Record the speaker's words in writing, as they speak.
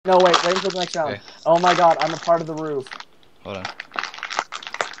No, wait until the next round. Okay. Oh my god, I'm a part of the roof. Hold on.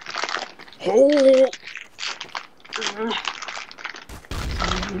 Oh.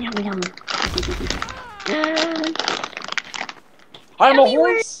 Yum, yum. I'm a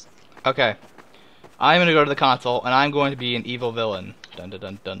horse! Okay. I'm gonna go to the console, and I'm going to be an evil villain. Dun dun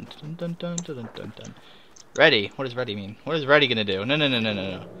dun dun dun dun dun dun dun dun. Ready? What does ready mean? What is ready gonna do? No.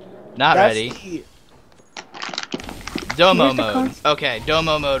 Not That's ready. the... Domo Where's the mode. console? Okay,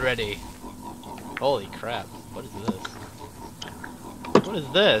 Domo mode ready. Holy crap. What is this? What is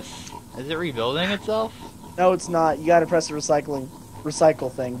this? Is it rebuilding itself? No, it's not. You gotta press the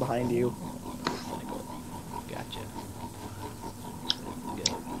recycle thing behind you. Cycle. Gotcha.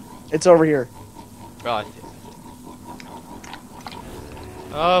 Good. It's over here. Oh, I see.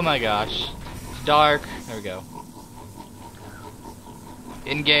 Oh my gosh. It's dark. There we go.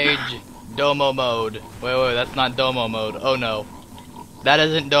 Engage Domo mode. Wait, that's not Domo mode. Oh no. That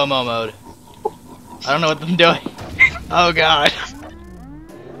isn't Domo mode. I don't know what I'm doing. Oh god.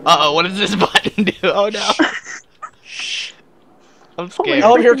 Uh-oh, what does this button do? Oh no. I'm scared.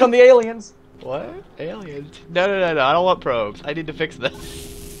 Oh, here come the aliens. What? Aliens? No, I don't want probes. I need to fix this.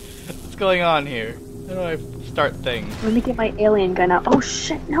 What's going on here? How do I start things? Let me get my alien gun out. Oh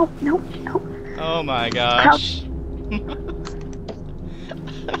shit, no. Oh my gosh.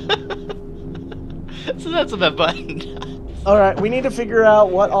 So that's what that button does. Alright, we need to figure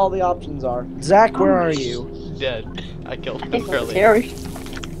out what all the options are. Zach, where are you? Dead. I killed him It's earlier. scary.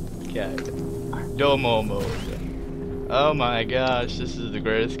 Okay. Domo mode. Oh my gosh, this is the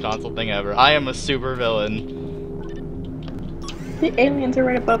greatest console thing ever. I am a super villain. The aliens are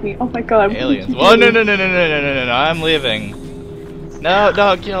right above me. Oh my god. Aliens. Whoa, no, I'm leaving. No,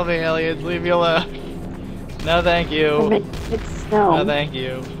 don't kill me, aliens. Leave me alone. No, thank you. It's snow. No, thank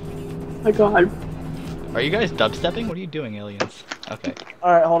you. Oh my god. Are you guys dubstepping? What are you doing, aliens? Okay.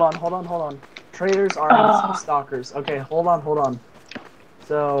 Alright, hold on. Traitors are stalkers. Okay, hold on.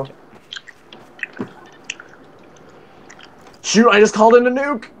 So... Shoot, I just called in a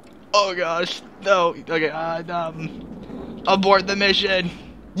nuke! Oh gosh. No. Okay, abort the mission.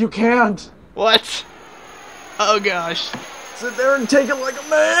 You can't! What? Oh gosh. Sit there and take it like a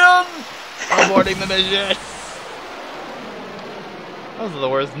man! Aborting the mission. That was the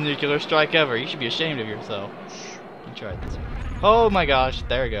worst nuclear strike ever. You should be ashamed of yourself. You tried this one. Oh my gosh,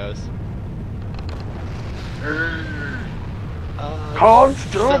 there it goes.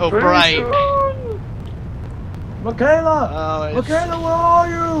 So bright. Michaela! Oh, it's... Michaela, where are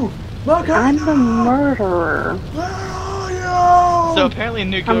you? Michaela! I'm the murderer. Where are you? So apparently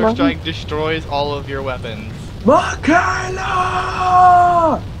nuclear I'm strike destroys all of your weapons. Michaela!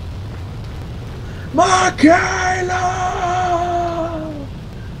 Michaela!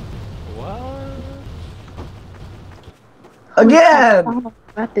 What? Again!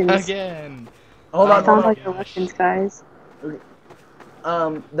 Weapons. Again. Hold on, Sound hold like your weapons, guys.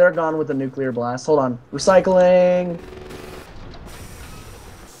 on. They're gone with the nuclear blast. Hold on. Recycling.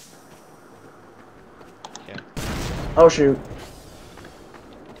 Okay. Oh shoot.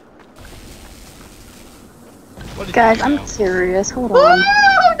 What did Guys, you do now? I'm serious. Hold on.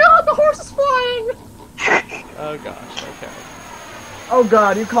 Oh god, the horse is flying! Oh gosh, okay. Oh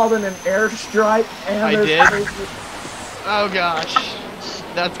god, you called in an airstrike and I there's did? crazy- Oh gosh.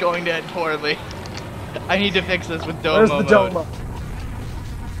 That's going to end poorly. I need to fix this with Domo Where's the mode. Domo?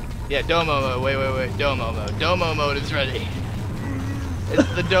 Yeah, Domo mode. Wait. Domo mode. Domo mode is ready. It's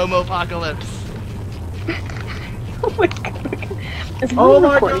the Domo apocalypse. Oh my god. Is Oh anyone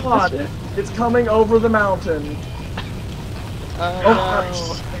my recording god! this? It's coming over the mountain. Oh Oh,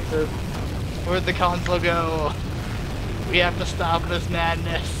 no. Where'd the console go? We have to stop this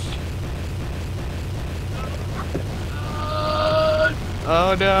madness.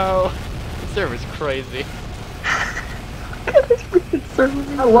 Oh no. The server's crazy. This freaking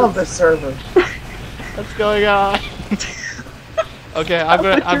server. I love this server. What's going on? Okay, I'm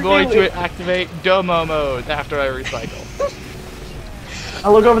going to activate Domo mode after I recycle. I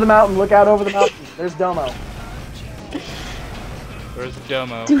look over the mountain, look out over the mountain. There's Domo. Where's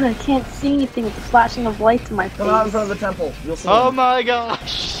Domo? Dude, I can't see anything with the flashing of lights in my face. Come out in front of the temple. You'll see Oh him. my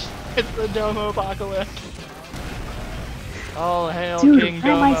gosh! It's the Domo apocalypse. All hail Dude, King why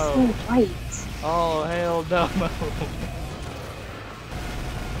am I Domo. seeing white? All hail Domo.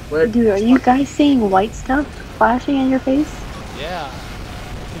 Wait, Dude, are you guys seeing white stuff flashing in your face? Yeah.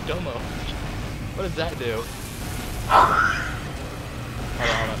 It's a Domo. What does that do?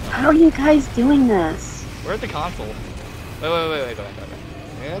 Hold on. How are you guys doing this? We're at the console. Wait.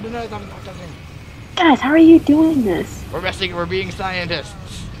 Guys, how are you doing this? We're being scientists.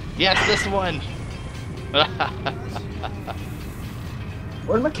 Yes, this one.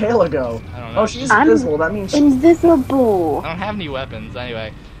 Where'd Michaela go? I don't know. Oh, she's I'm invisible. That means invisible. I don't have any weapons.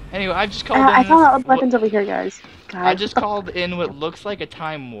 Anyway, I just called in. I found out this, weapons over here, guys. I just called in what looks like a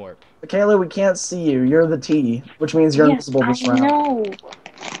time warp. Michaela, we can't see you. You're the T, which means you're Yes, invisible I this round. know.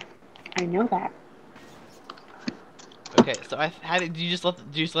 I know that. Okay, so did you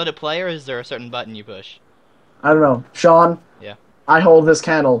just let it play, or is there a certain button you push? I don't know. Sean? Yeah. I hold this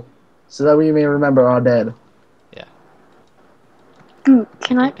candle, so that we may remember our dead. Yeah. Dude,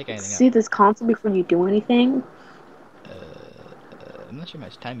 can I pick anything see this console before you do anything? I'm not sure how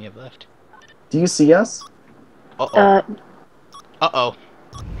much time you have left. Do you see us? Uh oh.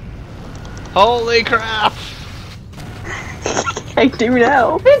 Holy crap! I do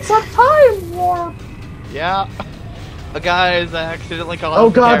now. It's a time warp! Yeah. Guys, I accidentally caused Oh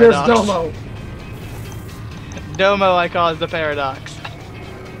the god, there's paradox. Domo! Domo, I caused the paradox.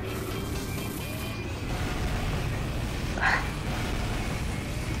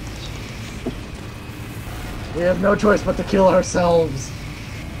 We have no choice but to kill ourselves.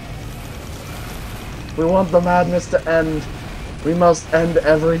 We want the madness to end. We must end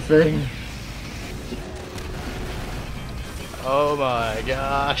everything. Oh my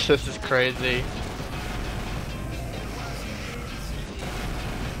gosh, this is crazy.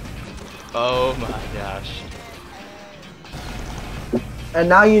 Oh my gosh. And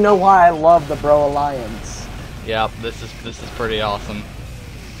now you know why I love the Bro Alliance. Yep, this is pretty awesome.